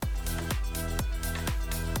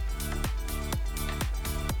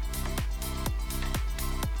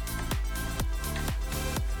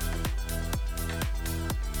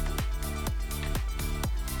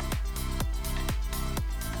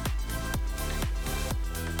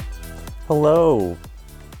Hello.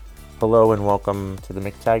 Hello and welcome to the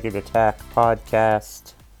McTaggart Attack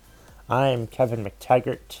podcast. I'm Kevin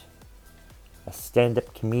McTaggart, a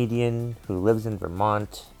stand-up comedian who lives in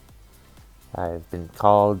Vermont. I've been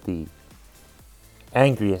called the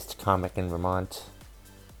angriest comic in Vermont.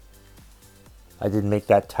 I didn't make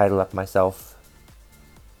that title up myself.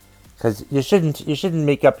 Because you shouldn't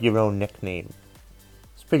make up your own nickname.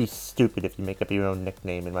 It's pretty stupid if you make up your own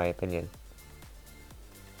nickname, in my opinion.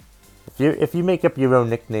 If you make up your own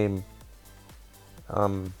nickname,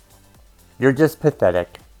 you're just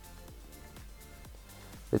pathetic.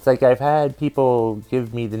 It's like I've had people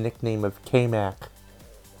give me the nickname of K-Mac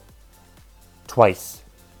twice.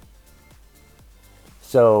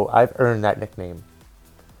 So I've earned that nickname.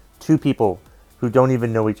 Two people who don't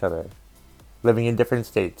even know each other, living in different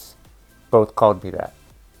states, both called me that.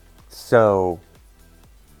 So,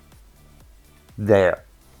 there.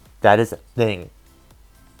 That is a thing.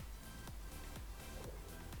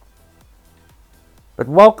 But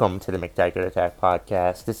welcome to the McTaggart Attack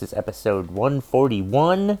podcast. This is episode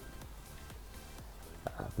 141.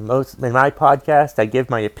 In my podcast, I give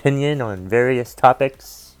my opinion on various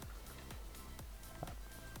topics.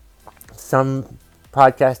 Some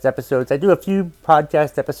podcast episodes, I do a few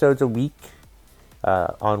podcast episodes a week.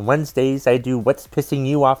 On Wednesdays, I do What's Pissing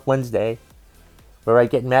You Off Wednesday, where I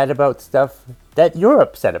get mad about stuff that you're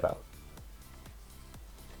upset about.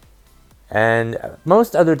 And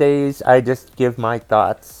most other days, I just give my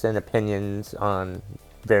thoughts and opinions on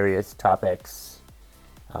various topics.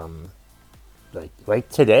 Like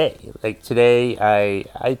today. Like today,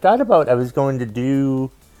 I thought about this was going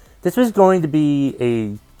to be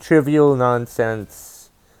a trivial nonsense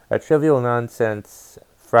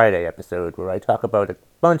Friday episode where I talk about a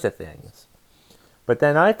bunch of things. But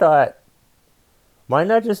then I thought, why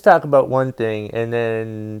not just talk about one thing and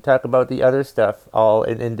then talk about the other stuff all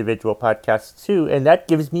in individual podcasts too, and that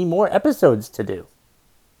gives me more episodes to do.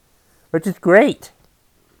 Which is great.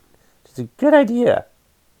 It's a good idea.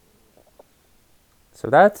 So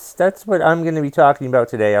that's what I'm going to be talking about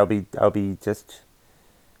today. I'll be just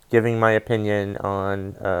giving my opinion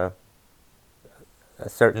on a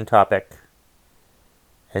certain topic,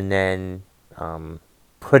 and then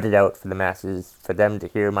put it out for the masses, for them to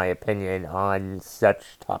hear my opinion on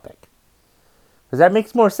such topic. Because that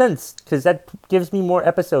makes more sense, because that gives me more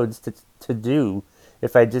episodes to do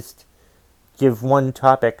if I just give one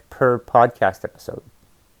topic per podcast episode.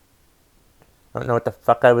 I don't know what the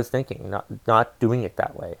fuck I was thinking, not doing it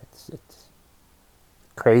that way. It's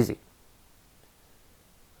crazy.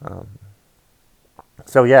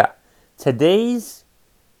 So yeah, today's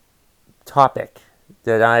topic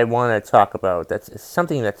that I want to talk about, that's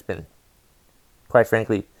something that's been, quite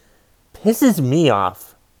frankly, pisses me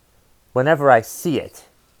off whenever I see it.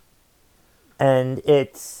 And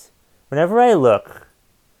it's whenever I look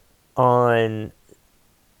on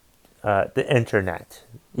the internet,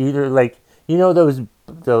 either like, you know, those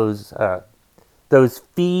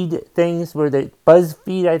feed things where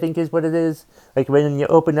BuzzFeed, I think is what it is. Like when you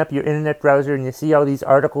open up your internet browser and you see all these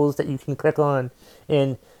articles that you can click on,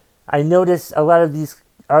 and I notice a lot of these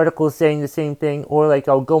articles saying the same thing, or like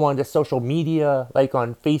I'll go onto social media, like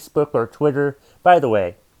on Facebook or Twitter. By the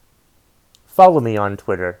way, follow me on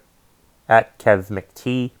Twitter at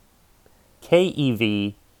KevMcT,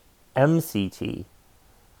 KEVMCT,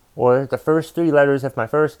 or the first three letters of my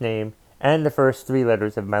first name and the first three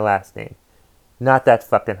letters of my last name. Not that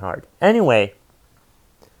fucking hard. Anyway,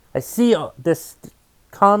 I see this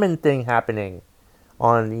common thing happening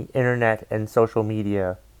on the internet and social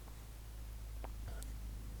media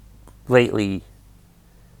lately,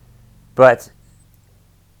 but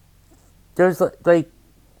there's like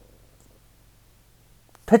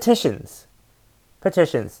petitions.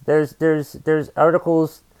 There's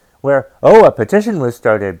articles where, a petition was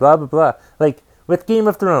started, blah blah blah. Like with Game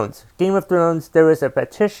of Thrones, there was a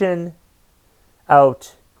petition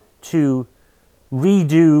out to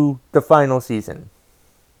redo the final season.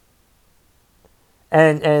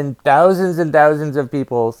 And thousands of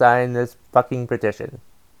people signed this fucking petition.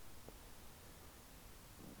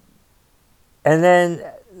 And then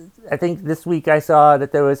I think this week I saw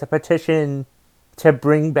that there was a petition to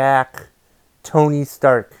bring back Tony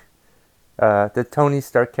Stark, the Tony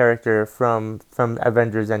Stark character from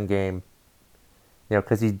Avengers Endgame. You know,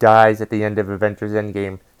 because he dies at the end of Avengers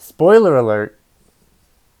Endgame. Spoiler alert.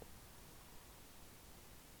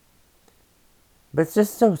 But it's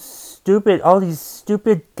just so stupid. All these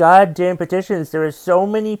stupid goddamn petitions. There are so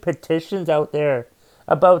many petitions out there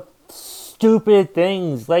about stupid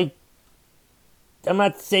things. Like, I'm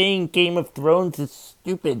not saying Game of Thrones is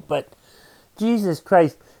stupid, but Jesus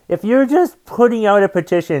Christ. If you're just putting out a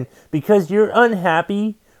petition because you're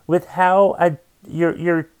unhappy with how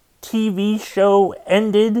your TV show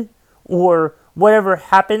ended or whatever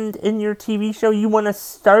happened in your TV show, you want to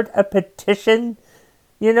start a petition,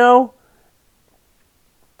 you know?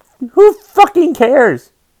 Who fucking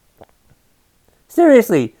cares?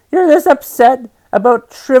 Seriously, you're this upset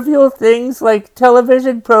about trivial things like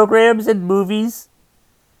television programs and movies?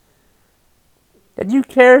 And you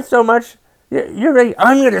care so much, you're like,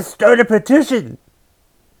 I'm going to start a petition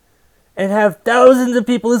and have thousands of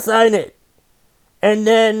people sign it. And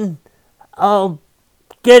then I'll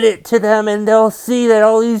get it to them and they'll see that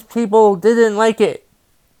all these people didn't like it.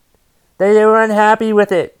 They were unhappy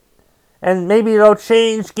with it. And maybe they'll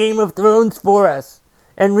change Game of Thrones for us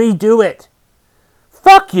and redo it.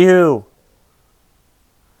 Fuck you.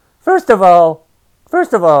 First of all,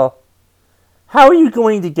 how are you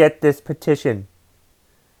going to get this petition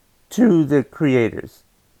to the creators?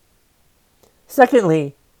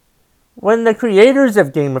 Secondly, when the creators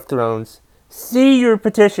of Game of Thrones see your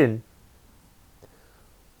petition,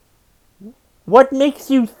 what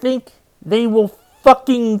makes you think they will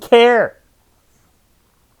fucking care?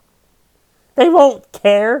 They won't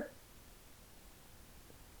care.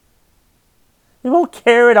 They won't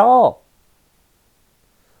care at all.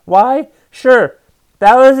 Why? Sure,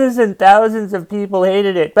 thousands and thousands of people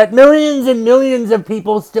hated it, but millions and millions of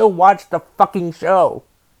people still watched the fucking show.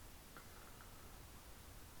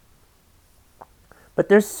 But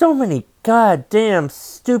there's so many goddamn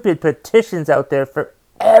stupid petitions out there for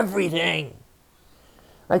everything.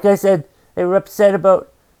 Like I said, they were upset about,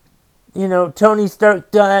 Tony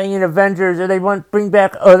Stark dying in Avengers, or they want to bring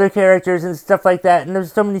back other characters and stuff like that. And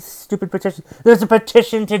there's so many stupid petitions. There's a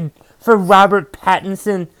petition for Robert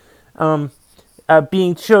Pattinson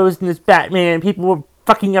being chosen as Batman. People were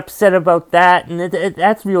fucking upset about that, and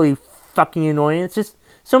that's really fucking annoying. It's just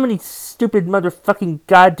so many stupid motherfucking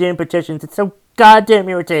goddamn petitions. It's so goddamn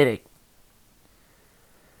irritating.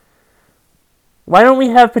 Why don't we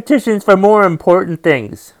have petitions for more important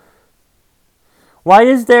things? Why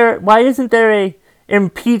isn't there a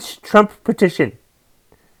impeach Trump petition?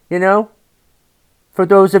 For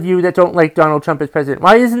those of you that don't like Donald Trump as president,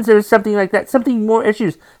 why isn't there something like that? Something more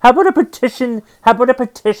issues. How about a petition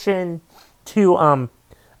to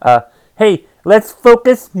hey, let's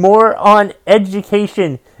focus more on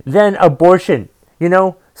education than abortion.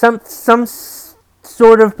 Some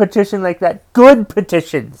sort of petition like that. Good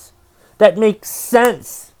petitions that make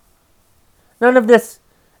sense. None of this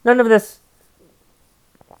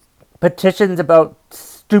petitions about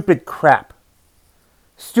stupid crap.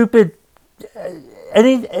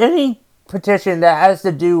 Any petition that has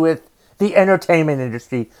to do with the entertainment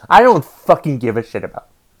industry, I don't fucking give a shit about.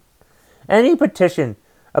 Any petition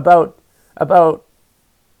about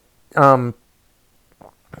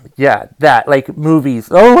that, like movies.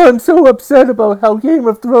 Oh, I'm so upset about how Game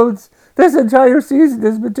of Thrones, this entire season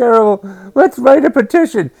has been terrible. Let's write a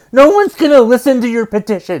petition. No one's gonna listen to your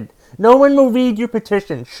petition. No one will read your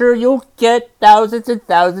petition. Sure, you'll get thousands and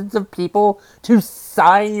thousands of people to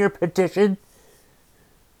sign your petition,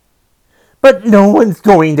 but no one's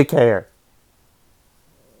going to care.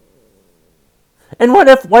 And what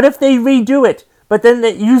if they redo it, but then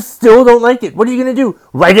you still don't like it? What are you going to do?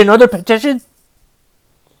 Write another petition?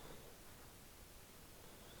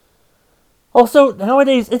 Also,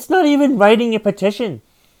 nowadays, it's not even writing a petition.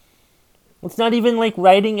 It's not even like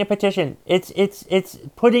writing a petition. It's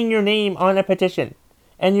putting your name on a petition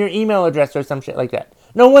and your email address or some shit like that.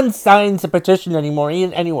 No one signs a petition anymore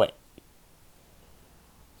anyway.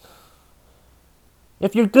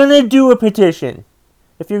 If you're gonna do a petition,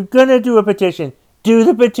 do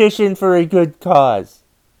the petition for a good cause.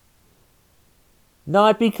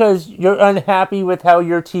 Not because you're unhappy with how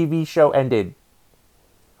your TV show ended.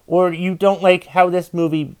 Or you don't like how this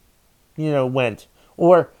movie, went.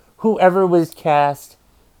 Or whoever was cast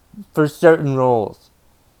for certain roles.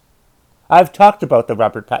 I've talked about the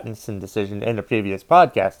Robert Pattinson decision in a previous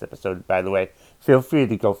podcast episode, by the way. Feel free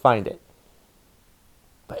to go find it.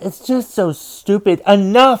 But it's just so stupid.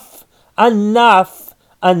 Enough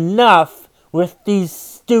with these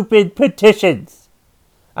stupid petitions.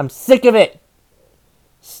 I'm sick of it.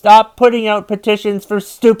 Stop putting out petitions for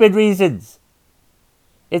stupid reasons.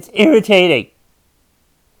 It's irritating.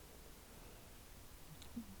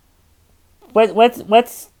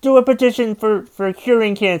 Let's do a petition for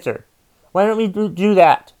curing cancer. Why don't we do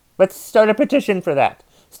that? Let's start a petition for that.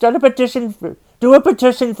 Do a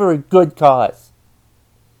petition for a good cause.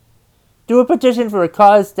 Do a petition for a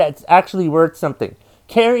cause that's actually worth something.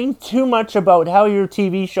 Caring too much about how your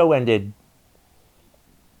TV show ended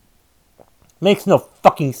makes no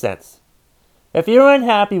fucking sense. If you're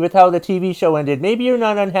unhappy with how the TV show ended, maybe you're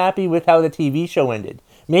not unhappy with how the TV show ended.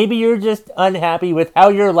 Maybe you're just unhappy with how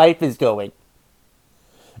your life is going.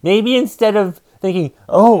 Maybe instead of thinking,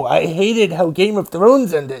 oh, I hated how Game of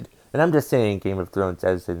Thrones ended, and I'm just saying Game of Thrones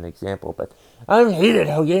as an example, but I hated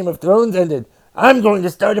how Game of Thrones ended. I'm going to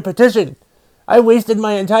start a petition. I wasted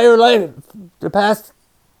my entire life, the past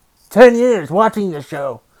 10 years, watching this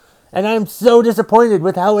show, and I'm so disappointed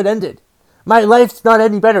with how it ended. My life's not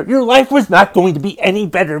any better. Your life was not going to be any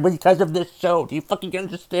better because of this show. Do you fucking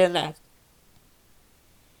understand that?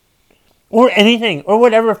 Or anything, or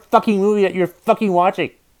whatever fucking movie that you're fucking watching.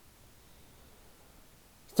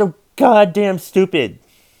 So goddamn stupid.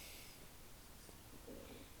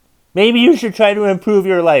 Maybe you should try to improve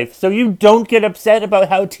your life so you don't get upset about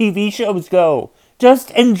how TV shows go.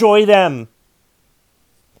 Just enjoy them.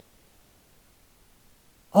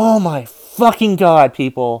 Oh my fucking god,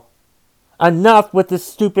 people. Enough with the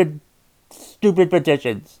stupid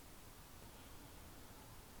petitions.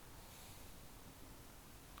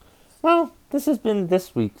 Well, this has been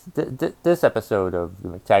this week's, this episode of the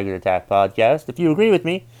McTaggart Attack Podcast. If you agree with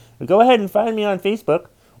me, go ahead and find me on Facebook,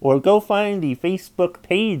 or go find the Facebook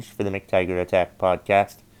page for the McTaggart Attack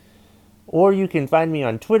Podcast. Or you can find me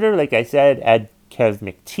on Twitter, like I said, at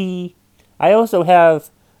KevMcT. I also have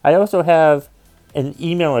an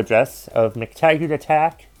email address of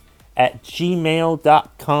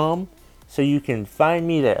McTaggartAttack@gmail.com, so you can find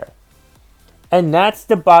me there. And that's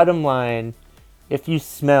the bottom line. If you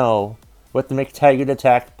smell what the McTaggart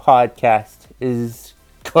Attack Podcast is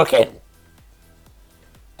cooking.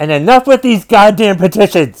 And enough with these goddamn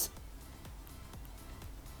petitions.